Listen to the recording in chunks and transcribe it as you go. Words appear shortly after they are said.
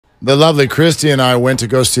The lovely Christy and I went to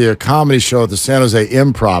go see a comedy show at the San Jose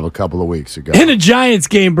Improv a couple of weeks ago. And a Giants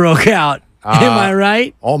game broke out. Am I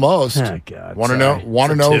right? Almost. Oh, God. Want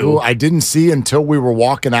to know who I didn't see until we were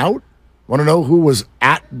walking out? Want to know who was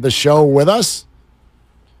at the show with us?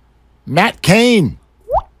 Matt Cain.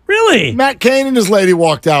 Really? Matt Cain and his lady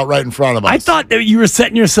walked out right in front of us. I thought that you were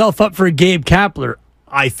setting yourself up for Gabe Kapler.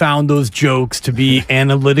 I found those jokes to be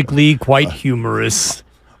analytically quite humorous.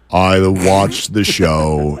 I watched the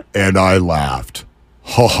show and I laughed.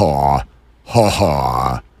 Ha ha. Ha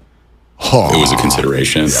ha. Ha. It was a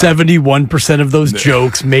consideration. 71% of those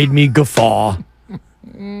jokes made me guffaw.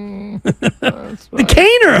 The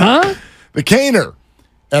Caner, huh? The Caner.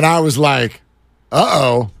 And I was like,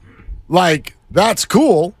 uh-oh. Like, that's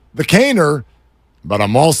cool. The Caner. But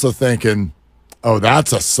I'm also thinking, oh,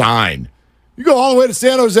 that's a sign. You go all the way to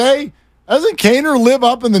San Jose? Doesn't Caner live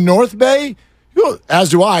up in the North Bay? You go, as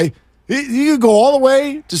do I. You go all the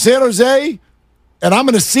way to San Jose, and I'm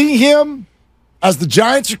going to see him as the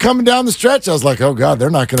Giants are coming down the stretch. I was like, oh, God, they're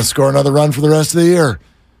not going to score another run for the rest of the year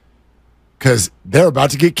because they're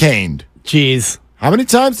about to get caned. Jeez. How many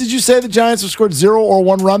times did you say the Giants have scored 0 or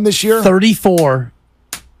 1 run this year? 34.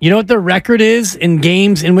 You know what their record is in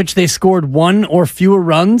games in which they scored 1 or fewer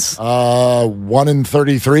runs? 1 in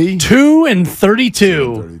 33. 2 and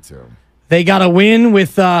 32. They got a win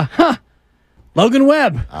with Logan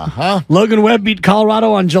Webb. Logan Webb beat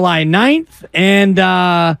Colorado on July 9th.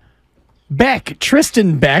 And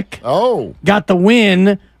Tristan Beck, got the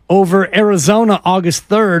win over Arizona August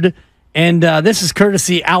 3rd. And this is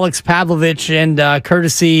courtesy Alex Pavlovich and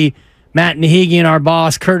courtesy Matt Nahigian, our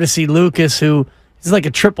boss, courtesy Lucas, who is like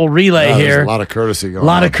a triple relay here. There's a lot of courtesy going on. A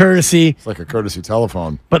lot of courtesy. It's like a courtesy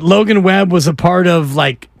telephone. But Logan Webb was a part of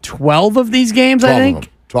like 12 of these games, I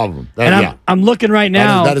think. 12 of them. And I'm looking right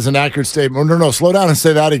now. That is an accurate statement. No, slow down and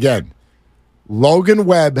say that again. Logan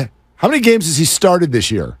Webb, how many games has he started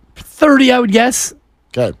this year? 30, I would guess.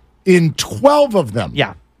 Okay. In 12 of them.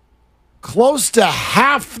 Yeah. Close to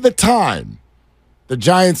half the time, the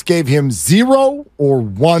Giants gave him 0 or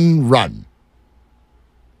 1 run.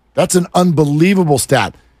 That's an unbelievable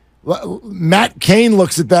stat. Matt Cain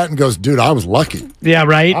looks at that and goes, dude, I was lucky. Yeah,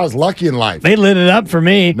 right? I was lucky in life. They lit it up for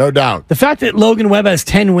me. No doubt. The fact that Logan Webb has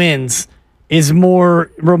 10 wins is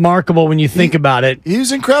more remarkable when you think about it. He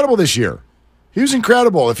was incredible this year. He was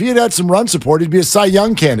incredible. If he had had some run support, he'd be a Cy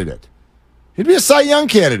Young candidate. He'd be a Cy Young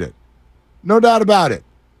candidate. No doubt about it.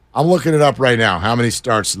 I'm looking it up right now. How many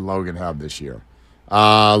starts did Logan have this year?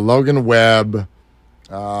 Logan Webb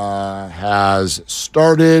has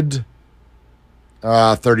started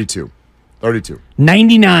 32.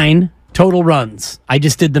 99 total runs. I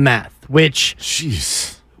just did the math, which...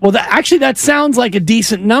 Jeez. Well, that sounds like a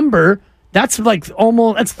decent number. That's like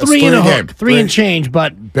almost... That's 3 and a hook. 3 and change,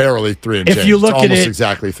 but... Barely 3 and change. If you look at it... almost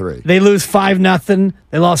exactly 3. They lose 5-0.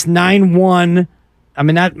 They lost 9-1. I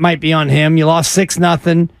mean, that might be on him. You lost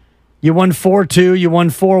 6-0. You won 4-2. You won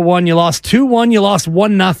 4-1. You lost 2-1. You lost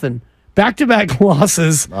 1-0. Back-to-back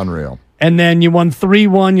losses. Unreal. And then you won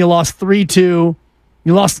 3-1. You lost 3-2.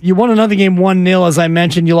 You won another game 1-0, as I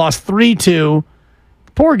mentioned. You lost 3-2.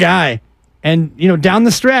 Poor guy. And, down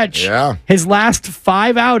the stretch, his last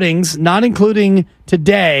 5 outings, not including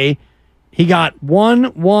today, he got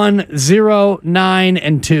 1, 0, 9,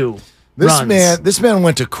 and 2 runs. This man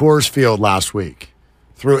went to Coors Field last week,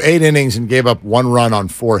 threw 8 innings and gave up 1 run on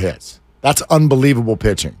 4 hits. That's unbelievable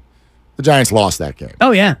pitching. The Giants lost that game. Oh,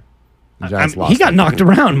 yeah. He got knocked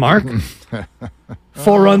around, Mark.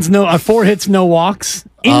 4 hits, no walks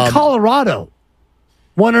in Colorado.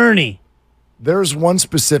 1 Ernie. There's one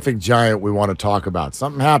specific Giant we want to talk about.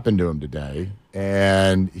 Something happened to him today,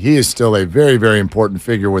 and he is still a very, very important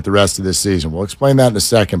figure with the rest of this season. We'll explain that in a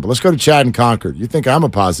second, but let's go to Chad in Concord. You think I'm a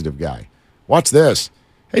positive guy. Watch this.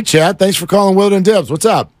 Hey, Chad, thanks for calling Willard and Dibs. What's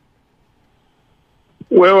up?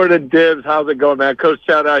 Willard and Dibs, how's it going, man? Coach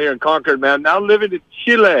Chad out here in Concord, man. Now living in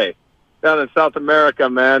Chile, down in South America,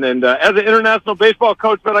 man. And as an international baseball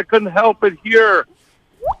coach, man, I couldn't help but hear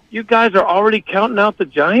you guys are already counting out the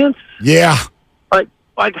Giants? Yeah.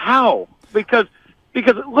 Like how? Because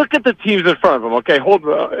look at the teams in front of them. Okay,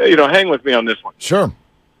 hang with me on this one. Sure.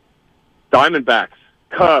 Diamondbacks,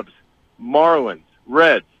 Cubs, Marlins,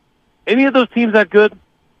 Reds. Any of those teams that good?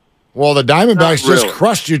 Well, the Diamondbacks just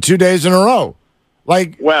crushed you 2 days in a row.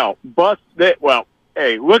 Hey, look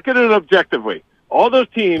at it objectively. All those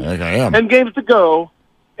teams, 10 games to go,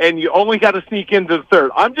 and you only got to sneak into the third.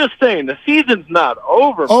 I'm just saying, the season's not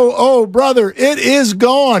over. Oh, brother, it is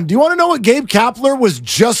gone. Do you want to know what Gabe Kapler was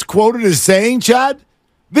just quoted as saying, Chad?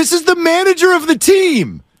 This is the manager of the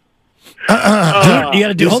team. You got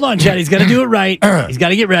to do. Hold on, Chad. He's got to do it right. He's got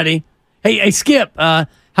to get ready. Hey, Skip.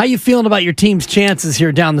 How you feeling about your team's chances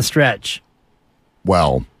here down the stretch?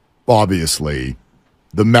 Well, obviously,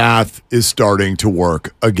 the math is starting to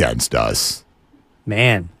work against us.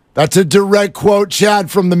 Man. That's a direct quote,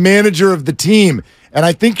 Chad, from the manager of the team. And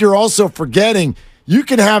I think you're also forgetting you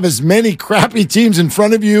can have as many crappy teams in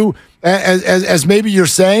front of you as maybe you're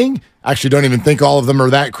saying. Actually, don't even think all of them are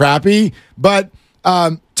that crappy. But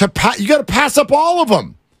you got to pass up all of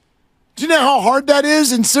them. Do you know how hard that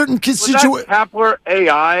is in certain situations? Was that Kapler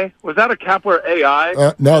AI? Was that a Kapler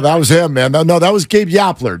AI? No, that was him, man. No, that was Gabe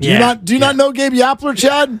Yapler. Do you not know Gabe Yapler,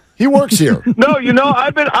 Chad? He works here. No,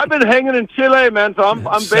 I've been hanging in Chile, man. So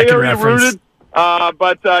I'm Bay Area rooted.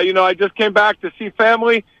 But I just came back to see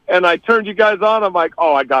family, and I turned you guys on. I'm like,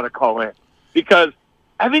 I got to call in because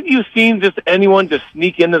haven't you seen just anyone just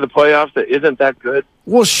sneak into the playoffs that isn't that good?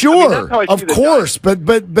 Well, sure, of course, but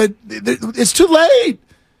it's too late.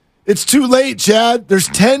 It's too late, Chad. There's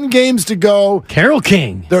 10 games to go. Carol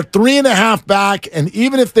King. They're 3.5 back, and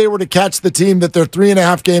even if they were to catch the team that they're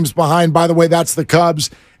 3.5 games behind, by the way, that's the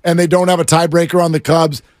Cubs, and they don't have a tiebreaker on the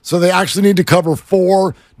Cubs, so they actually need to cover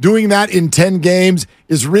 4. Doing that in 10 games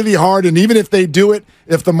is really hard, and even if they do it,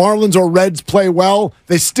 if the Marlins or Reds play well,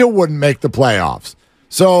 they still wouldn't make the playoffs.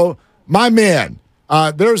 So, my man,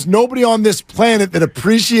 there's nobody on this planet that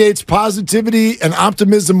appreciates positivity and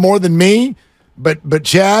optimism more than me. But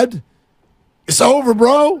Chad, it's over,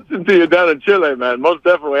 bro. Listen to you down in Chile, man. Most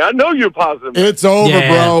definitely. I know you're positive. It's over,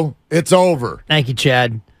 bro. It's over. Thank you,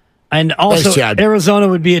 Chad. And also, thanks, Chad. Arizona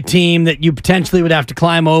would be a team that you potentially would have to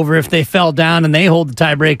climb over if they fell down and they hold the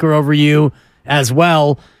tiebreaker over you as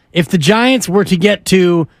well. If the Giants were to get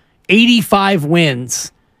to 85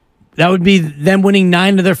 wins, that would be them winning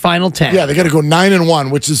 9 of their final 10. Yeah, they got to go 9-1,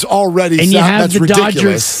 which is already and you have that's the ridiculous.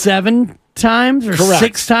 Dodgers 7 times or Correct.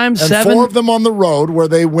 6 times, and 7. 4 of them on the road where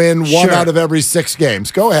they win 1 out of every 6 games.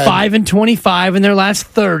 Go ahead. 5-25 in their last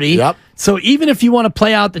 30. Yep. So even if you want to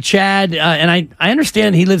play out the Chad, and I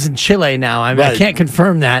understand he lives in Chile now. I mean, I can't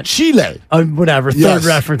confirm that. Chile. Whatever. Third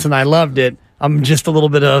reference, and I loved it. I'm just a little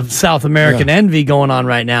bit of South American envy going on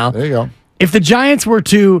right now. There you go. If the Giants were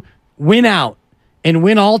to win out and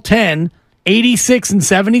win all 10, 86 and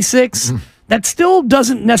 76, that still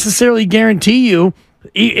doesn't necessarily guarantee you.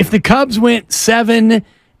 If the Cubs went 7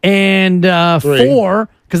 and 4,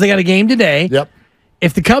 because they got a game today. Yep.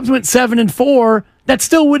 If the Cubs went 7 and 4, that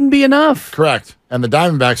still wouldn't be enough. Correct. And the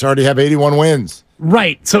Diamondbacks already have 81 wins.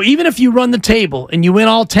 Right. So even if you run the table and you win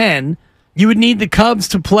all 10, you would need the Cubs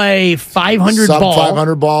to play 500 ball. Sub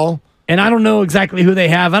 500 ball. And I don't know exactly who they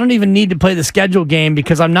have. I don't even need to play the schedule game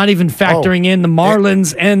because I'm not even factoring in the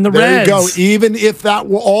Marlins and the Reds. There you go. Even if that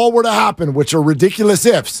all were to happen, which are ridiculous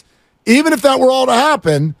ifs, even if that were all to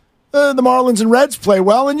happen, the Marlins and Reds play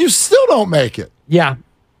well, and you still don't make it. Yeah.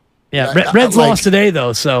 Reds lost today,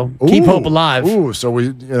 though, so keep hope alive. So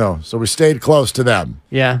we stayed close to them.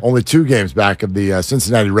 Yeah. Only 2 games back of the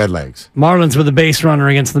Cincinnati Redlegs. Marlins with a base runner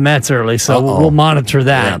against the Mets early, so we'll monitor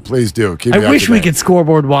that. Yeah, please do. I wish we could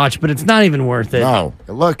scoreboard watch, but it's not even worth it. No.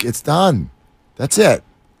 Look, it's done. That's it.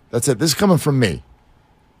 This is coming from me.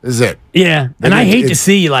 This is it. Yeah, and I hate to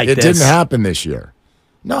see you like this. It didn't happen this year.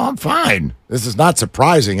 No, I'm fine. This is not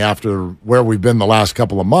surprising after where we've been the last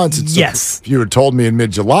couple of months. If you had told me in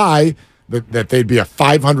mid-July that they'd be a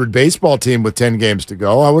 500 baseball team with 10 games to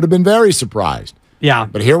go, I would have been very surprised. Yeah.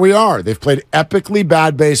 But here we are. They've played epically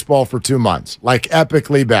bad baseball for 2 months, like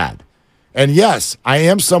epically bad. And yes, I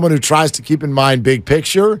am someone who tries to keep in mind big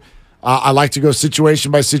picture. I like to go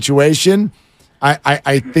situation by situation.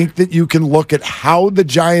 I think that you can look at how the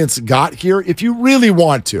Giants got here if you really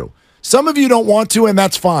want to. Some of you don't want to, and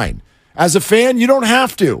that's fine. As a fan, you don't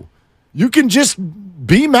have to. You can just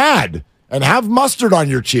be mad and have mustard on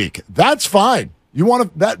your cheek. That's fine. You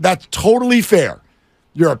want to that's totally fair.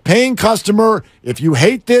 You're a paying customer. If you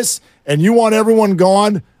hate this and you want everyone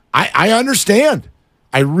gone, I understand.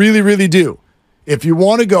 I really, really do. If you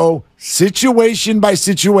want to go situation by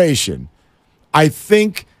situation, I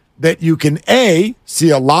think that you can, A, see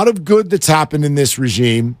a lot of good that's happened in this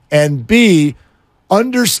regime, and B,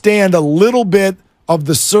 understand a little bit of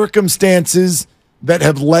the circumstances that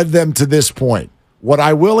have led them to this point. What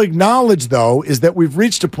I will acknowledge, though, is that we've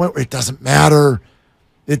reached a point where it doesn't matter.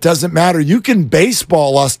 It doesn't matter. You can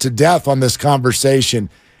baseball us to death on this conversation,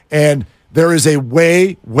 and there is a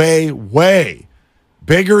way, way, way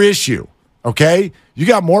bigger issue, okay? You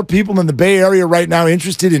got more people in the Bay Area right now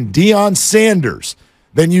interested in Deion Sanders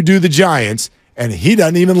than you do the Giants, and he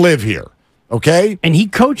doesn't even live here. Okay? And he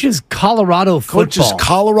coaches Colorado football. Coaches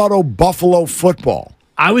Colorado Buffalo football.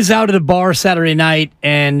 I was out at a bar Saturday night,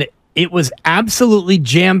 and it was absolutely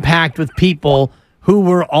jam-packed with people who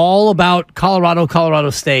were all about Colorado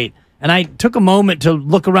State. And I took a moment to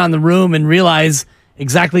look around the room and realize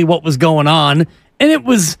exactly what was going on. And it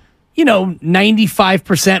was,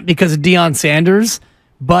 95% because of Deion Sanders.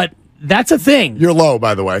 But that's a thing. You're low,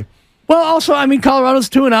 by the way. Well, also, Colorado's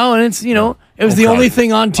 2-0, and it's, it was the only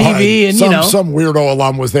thing on TV. And some weirdo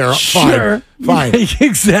alum was there. Sure. Fine.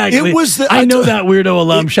 Exactly. It was I know that weirdo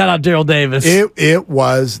alum. Shout out Daryl Davis. It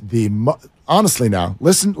was honestly now,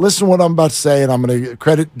 listen to what I'm about to say, and I'm going to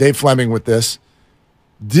credit Dave Fleming with this.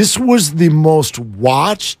 This was the most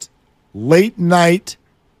watched late night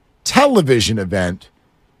television event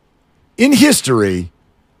in history.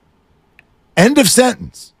 End of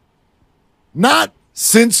sentence. Not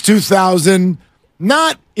since 2000,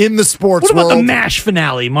 not in the sports world. What about the MASH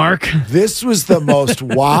finale, Mark? This was the most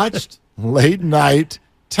watched late night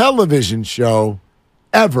television show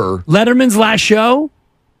ever. Letterman's last show?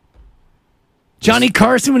 Johnny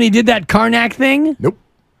Carson when he did that Karnak thing? Nope.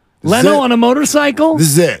 Leno on a motorcycle? This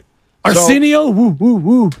is it. Arsenio? Woo, woo,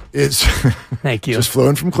 woo. It's Thank you. Just flew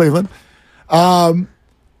in from Cleveland.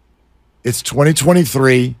 It's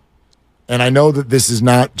 2023, and I know that this is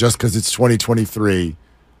not just because it's 2023,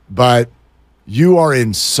 but you are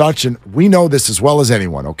in such an, we know this as well as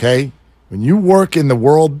anyone, okay? When you work in the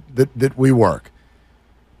world that we work,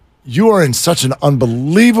 you are in such an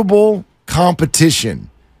unbelievable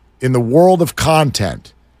competition in the world of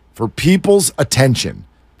content for people's attention,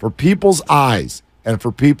 for people's eyes, and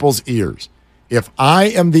for people's ears. If I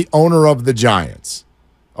am the owner of the Giants,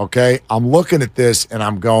 okay, I'm looking at this and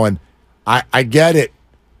I'm going, I get it.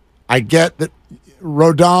 I get that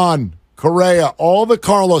Rodon, Correa, all the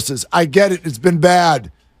Carloses, I get it. It's been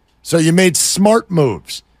bad. So you made smart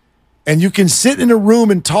moves. And you can sit in a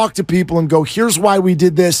room and talk to people and go, here's why we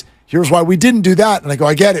did this. Here's why we didn't do that. And I go,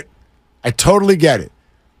 I get it. I totally get it.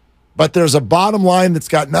 But there's a bottom line that's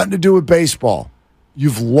got nothing to do with baseball.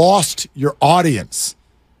 You've lost your audience.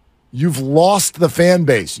 You've lost the fan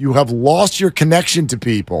base. You have lost your connection to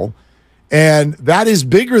people. And that is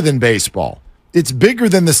bigger than baseball. It's bigger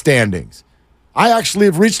than the standings. I actually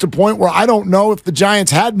have reached a point where I don't know if the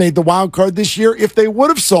Giants had made the wild card this year, if they would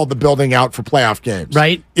have sold the building out for playoff games.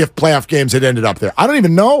 Right. If playoff games had ended up there. I don't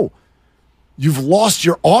even know. You've lost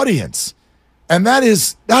your audience. And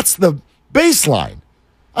that's the baseline.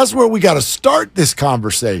 That's where we got to start this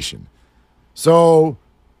conversation. So,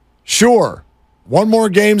 sure, one more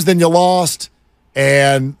games than you lost,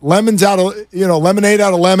 and lemonade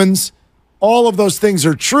out of lemons. All of those things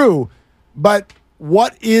are true, but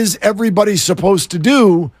what is everybody supposed to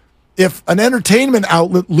do if an entertainment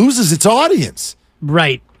outlet loses its audience?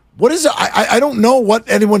 Right. What is it? I don't know what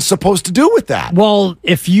anyone's supposed to do with that. Well,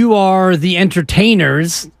 if you are the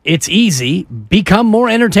entertainers, it's easy. Become more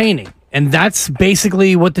entertaining. And that's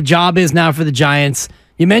basically what the job is now for the Giants.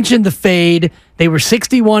 You mentioned the fade. They were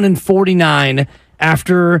 61-49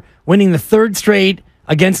 after winning the third straight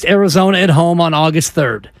against Arizona at home on August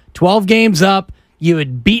 3rd. 12 games up. You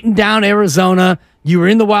had beaten down Arizona. You were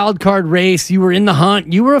in the wild card race. You were in the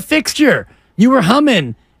hunt. You were a fixture. You were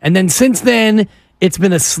humming. And then since then, it's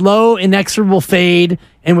been a slow, inexorable fade.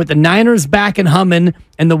 And with the Niners back and humming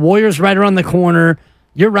and the Warriors right around the corner,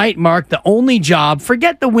 you're right, Mark. The only job,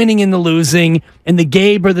 forget the winning and the losing and the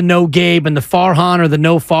Gabe or the no Gabe and the Farhan or the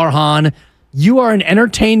no Farhan. You are an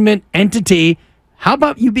entertainment entity. How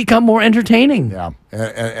about you become more entertaining? Yeah,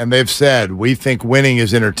 and they've said, we think winning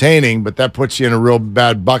is entertaining, but that puts you in a real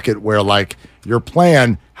bad bucket where, like, your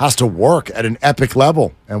plan has to work at an epic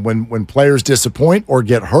level. And when players disappoint or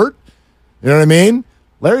get hurt, you know what I mean?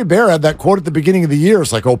 Larry Bear had that quote at the beginning of the year.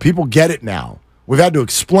 It's like, oh, people get it now. We've had to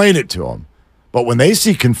explain it to them. But when they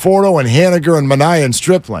see Conforto and Haniger and Minaya and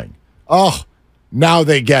Stripling, oh, now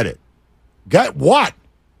they get it. Get what?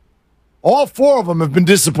 All four of them have been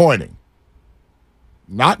disappointing.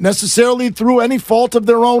 Not necessarily through any fault of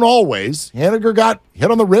their own always. Haniger got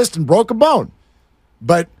hit on the wrist and broke a bone.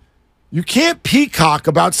 But you can't peacock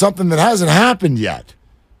about something that hasn't happened yet.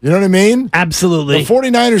 You know what I mean? Absolutely. The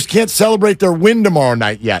 49ers can't celebrate their win tomorrow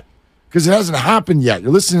night yet because it hasn't happened yet.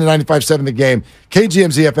 You're listening to 95.7 The Game,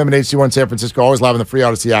 KGMZ FM and HD1 San Francisco, always live on the free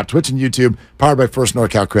Odyssey app, Twitch and YouTube, powered by First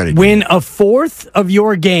NorCal Credit. When a fourth of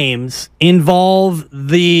your games involve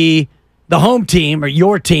the home team or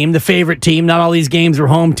your team, the favorite team, not all these games are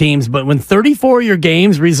home teams, but when 34 of your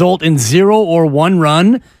games result in 0 or 1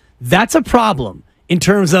 run, that's a problem in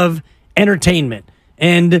terms of entertainment.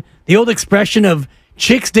 And the old expression of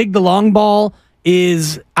chicks dig the long ball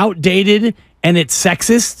is outdated and it's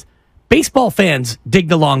sexist. Baseball fans dig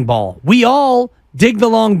the long ball. We all dig the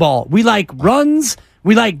long ball. We like runs.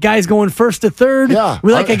 We like guys going first to third. Yeah,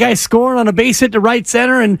 we like a guy scoring on a base hit to right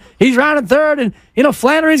center, and he's rounding third, and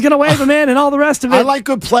Flannery's going to wave him in, and all the rest of it. I like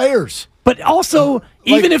good players. But also,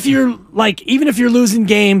 even if you're losing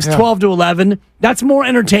games 12-11, that's more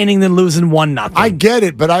entertaining than losing 1-0. I get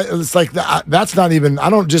it, but it's like that's not even. I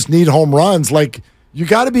don't just need home runs. Like you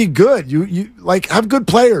got to be good. You like have good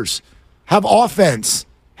players, have offense,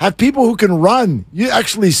 have people who can run. You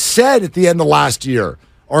actually said at the end of last year,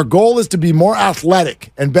 our goal is to be more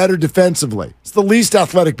athletic and better defensively. It's the least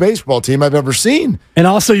athletic baseball team I've ever seen. And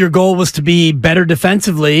also your goal was to be better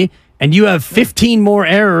defensively, and you have 15 more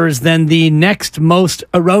errors than the next most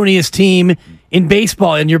erroneous team in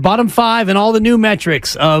baseball. And your bottom 5 and all the new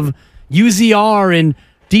metrics of UZR and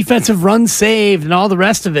defensive runs saved and all the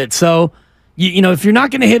rest of it. So, you know, if you're not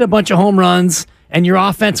going to hit a bunch of home runs and your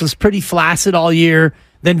offense was pretty flaccid all year,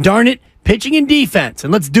 then darn it, pitching and defense,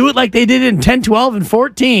 and let's do it like they did in 10, 12, and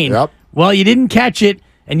 14. Yep. Well, you didn't catch it,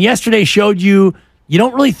 and yesterday showed you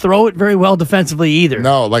don't really throw it very well defensively either.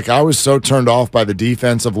 No, like I was so turned off by the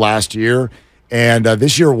defense of last year, and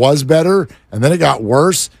this year was better, and then it got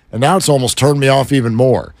worse, and now it's almost turned me off even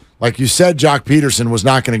more. Like you said, Jock Peterson was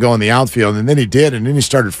not going to go in the outfield, and then he did, and then he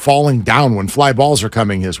started falling down when fly balls are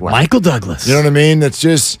coming his way. Michael Douglas. You know what I mean?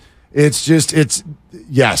 It's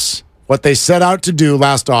yes. What they set out to do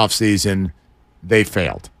last offseason, they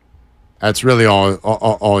failed. That's really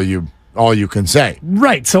all you can say.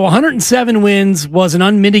 Right. So 107 wins was an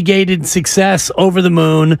unmitigated success over the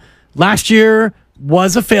moon. Last year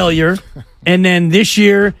was a failure, and then this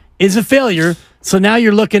year is a failure. So now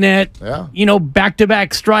you're looking at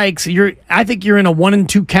back-to-back strikes. I think you're in a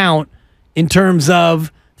 1-2 count in terms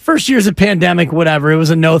of first year's a pandemic, whatever. It was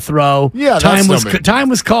a no throw. Yeah, time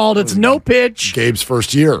was called. It's no pitch. Gabe's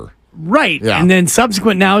first year. Right. Yeah. And then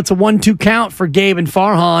subsequent now it's a 1-2 count for Gabe and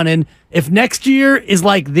Farhan. And if next year is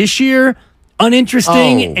like this year,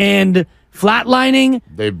 uninteresting and flatlining,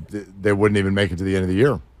 they wouldn't even make it to the end of the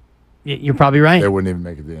year. You're probably right. They wouldn't even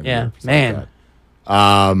make it to the end of the year. Man.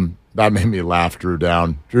 Like that made me laugh, Drew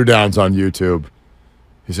Down. Drew Down's on YouTube.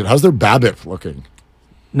 He said, how's their BABIP looking?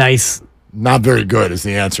 Nice. Not very good is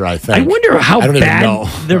the answer, I think. I wonder how bad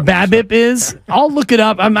their BABIP is. I'll look it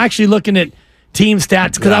up. I'm actually looking at team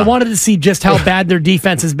stats because I wanted to see just how bad their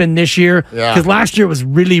defense has been this year. Because last year was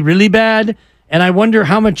really, really bad. And I wonder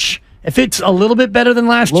how much, if it's a little bit better than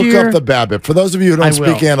last year. Look up the BABIP. For those of you who don't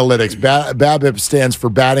speak analytics, BABIP stands for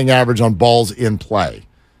batting average on balls in play.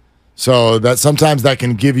 So that sometimes that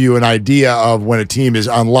can give you an idea of when a team is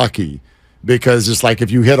unlucky. Because it's like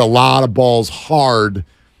if you hit a lot of balls hard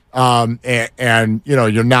and you know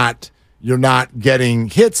you're not getting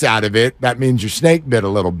hits out of it, that means you're snake bit a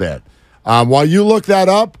little bit. While you look that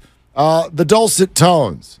up, the dulcet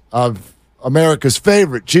tones of America's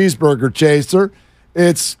favorite cheeseburger chaser,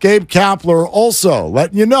 it's Gabe Kapler also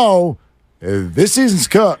letting you know this season's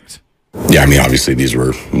cooked. Yeah, I mean, obviously these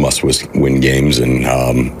were must-win games, and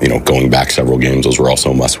going back several games, those were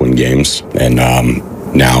also must-win games. And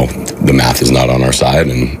now the math is not on our side,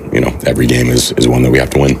 and every game is one that we have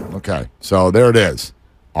to win. Okay, so there it is.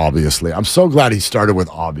 Obviously, I'm so glad he started with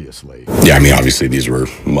obviously. Yeah, I mean, obviously these were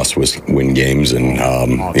must-win games, and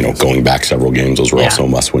going back several games, those were also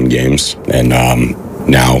must-win games. And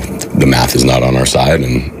now the math is not on our side,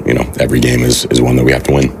 and every game is one that we have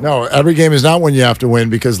to win. No, every game is not one you have to win,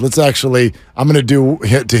 because I'm going to do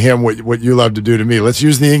to him what you love to do to me. Let's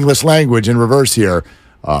use the English language in reverse here.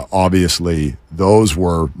 Obviously, those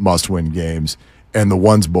were must-win games, and the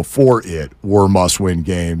ones before it were must-win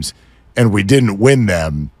games, and we didn't win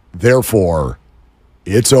them. Therefore,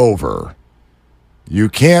 it's over. You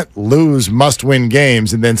can't lose must-win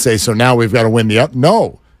games and then say, so now we've got to win the up.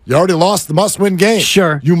 No. You already lost the must-win game.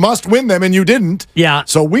 Sure. You must win them, and you didn't. Yeah.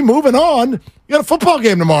 So we moving on. You got a football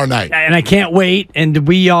game tomorrow night. And I can't wait. And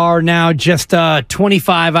we are now just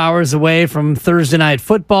 25 hours away from Thursday night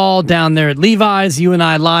football down there at Levi's. You and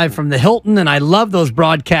I live from the Hilton, and I love those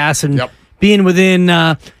broadcasts and being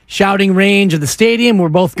within shouting range of the stadium. We're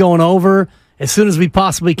both going over as soon as we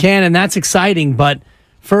possibly can, and that's exciting. But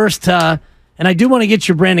first, and I do want to get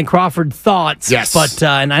your Brandon Crawford thoughts. Yes. But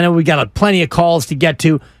and I know we got plenty of calls to get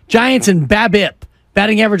to. Giants and BABIP,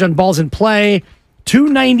 batting average on balls in play,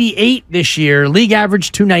 298 this year. League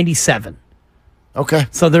average 297. Okay.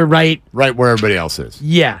 So they're right where everybody else is.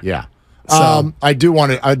 Yeah. Yeah. So, I do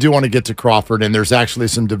want to get to Crawford, and there's actually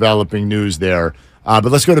some developing news there. But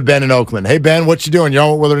let's go to Ben in Oakland. Hey Ben, what you doing? You're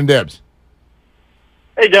on with Willard and Dibs.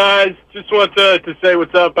 Hey guys, just want to say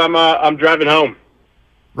what's up. I'm driving home.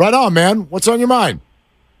 Right on, man. What's on your mind?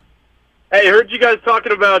 Hey, I heard you guys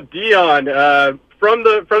talking about Dion from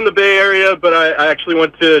the Bay Area, but I actually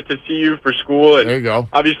went to see you for school, and there you go.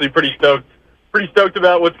 Obviously, pretty stoked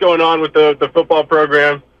about what's going on with the football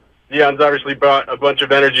program. Dion's obviously brought a bunch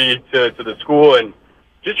of energy to the school, and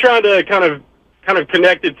just trying to kind of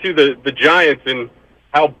connect it to the Giants, and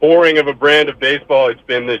how boring of a brand of baseball it's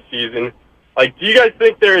been this season. Like, do you guys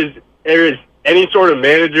think there is any sort of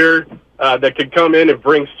manager that could come in and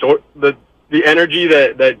bring the energy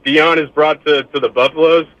that Deion has brought to the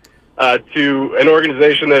Buffaloes to an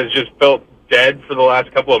organization that has just felt dead for the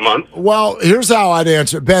last couple of months? Well, here's how I'd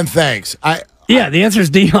answer. Ben, thanks. Yeah, the answer is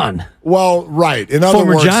Deion. Well, right. In other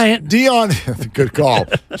Former words, Giant. Deion, good call.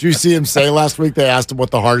 Did you see him say last week they asked him what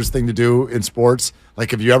the hardest thing to do in sports?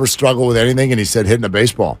 Like, have you ever struggled with anything? And he said hitting a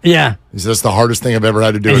baseball. Yeah. He said, that's the hardest thing I've ever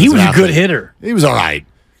had to do. And he was a good hitter. He was all right.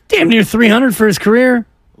 Damn near 300 for his career.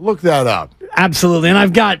 Look that up. Absolutely. And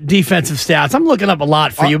I've got defensive stats. I'm looking up a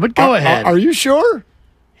lot for you, but go ahead. Are you sure?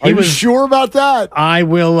 Are you sure about that? I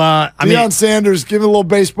will. Deion Sanders, give me a little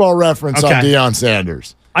baseball reference on Deion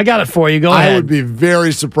Sanders. I got it for you. Go ahead. I would be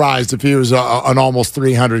very surprised if he was an almost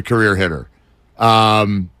 300 career hitter.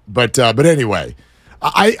 But anyway,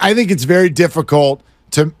 I think it's very difficult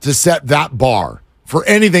to set that bar for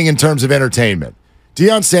anything in terms of entertainment.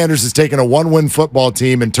 Deion Sanders has taken a one-win football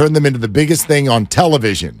team and turned them into the biggest thing on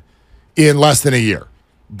television in less than a year.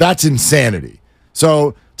 That's insanity.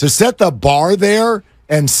 So to set the bar there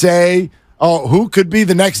and say, oh, who could be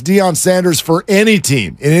the next Deion Sanders for any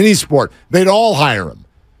team in any sport, they'd all hire him.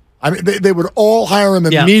 I mean, they would all hire him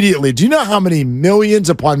immediately. Yeah. Do you know how many millions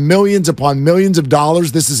upon millions upon millions of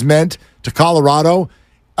dollars this has meant to Colorado?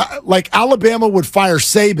 Like Alabama would fire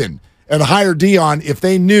Saban and hire Deion if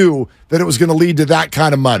they knew that it was going to lead to that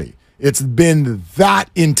kind of money. It's been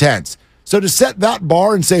that intense. So to set that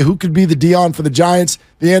bar and say who could be the Deion for the Giants,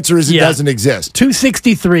 the answer is it doesn't exist.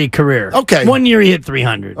 263 career. Okay. 1 year he hit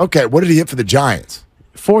 300. Okay, what did he hit for the Giants?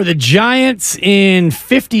 For the Giants, in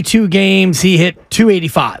 52 games, he hit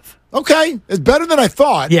 285. Okay, it's better than I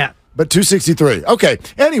thought. Yeah. But 263. Okay,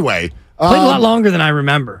 anyway. Played a lot longer than I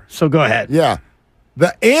remember, so go ahead. Yeah.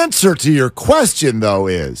 The answer to your question, though,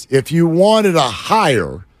 is if you wanted a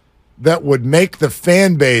hire that would make the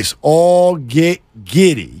fan base all get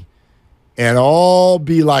giddy and all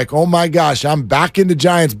be like, oh, my gosh, I'm back into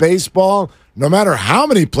Giants baseball, no matter how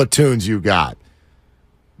many platoons you got.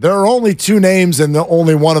 There are only two names, and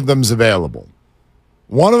only one of them's available.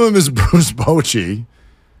 One of them is Bruce Bochy.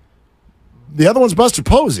 The other one's Buster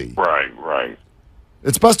Posey. Right.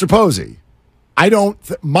 It's Buster Posey.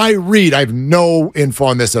 My read, I have no info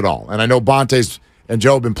on this at all. And I know Bontes and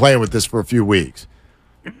Joe have been playing with this for a few weeks.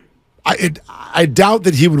 I doubt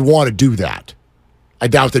that he would want to do that.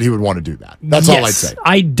 That's all I'd say.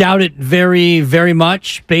 I doubt it very, very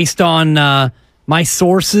much based on my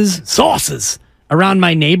sources around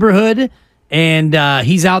my neighborhood. And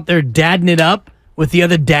he's out there dadding it up with the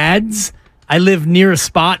other dads. I live near a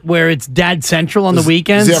spot where it's dad central on the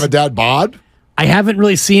weekends. Does he have a dad bod? I haven't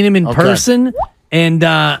really seen him in person. And,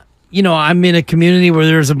 I'm in a community where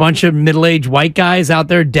there's a bunch of middle-aged white guys out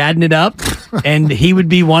there dadding it up. And he would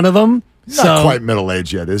be one of them. He's not quite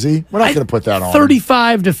middle-aged yet, is he? We're not going to put that on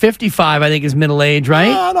 35 to 55, I think, is middle-age,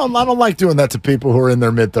 right? I don't like doing that to people who are in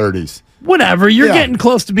their mid-30s. Whatever. You're getting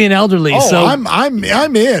close to being elderly. So I'm in.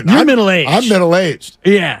 You're middle-aged. I'm middle-aged.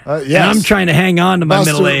 Yeah. Yes. And I'm trying to hang on to my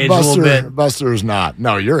middle age a little bit. Buster's not.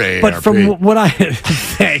 No, you're AARP. But from what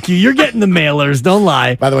thank you. You're getting the mailers. Don't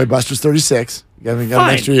lie. By the way, Buster's 36. You got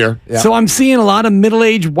an extra year. Yeah. So I'm seeing a lot of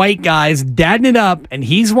middle-aged white guys dadding it up, and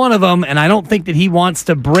he's one of them, and I don't think that he wants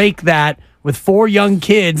to break that with 4 young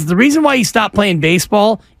kids. The reason why he stopped playing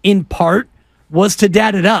baseball, in part, was to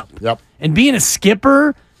dad it up. Yep. And being a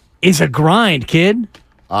skipper is a grind, kid.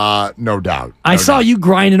 No doubt. I saw you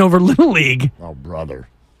grinding over Little League. Oh, brother.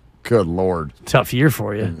 Good Lord. Tough year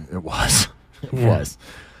for you. It was. It was.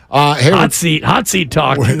 Hey, hot seat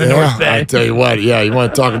talk in the North Bay. I tell you what, you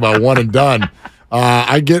want to talk about one and done.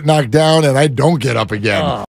 I get knocked down and I don't get up again.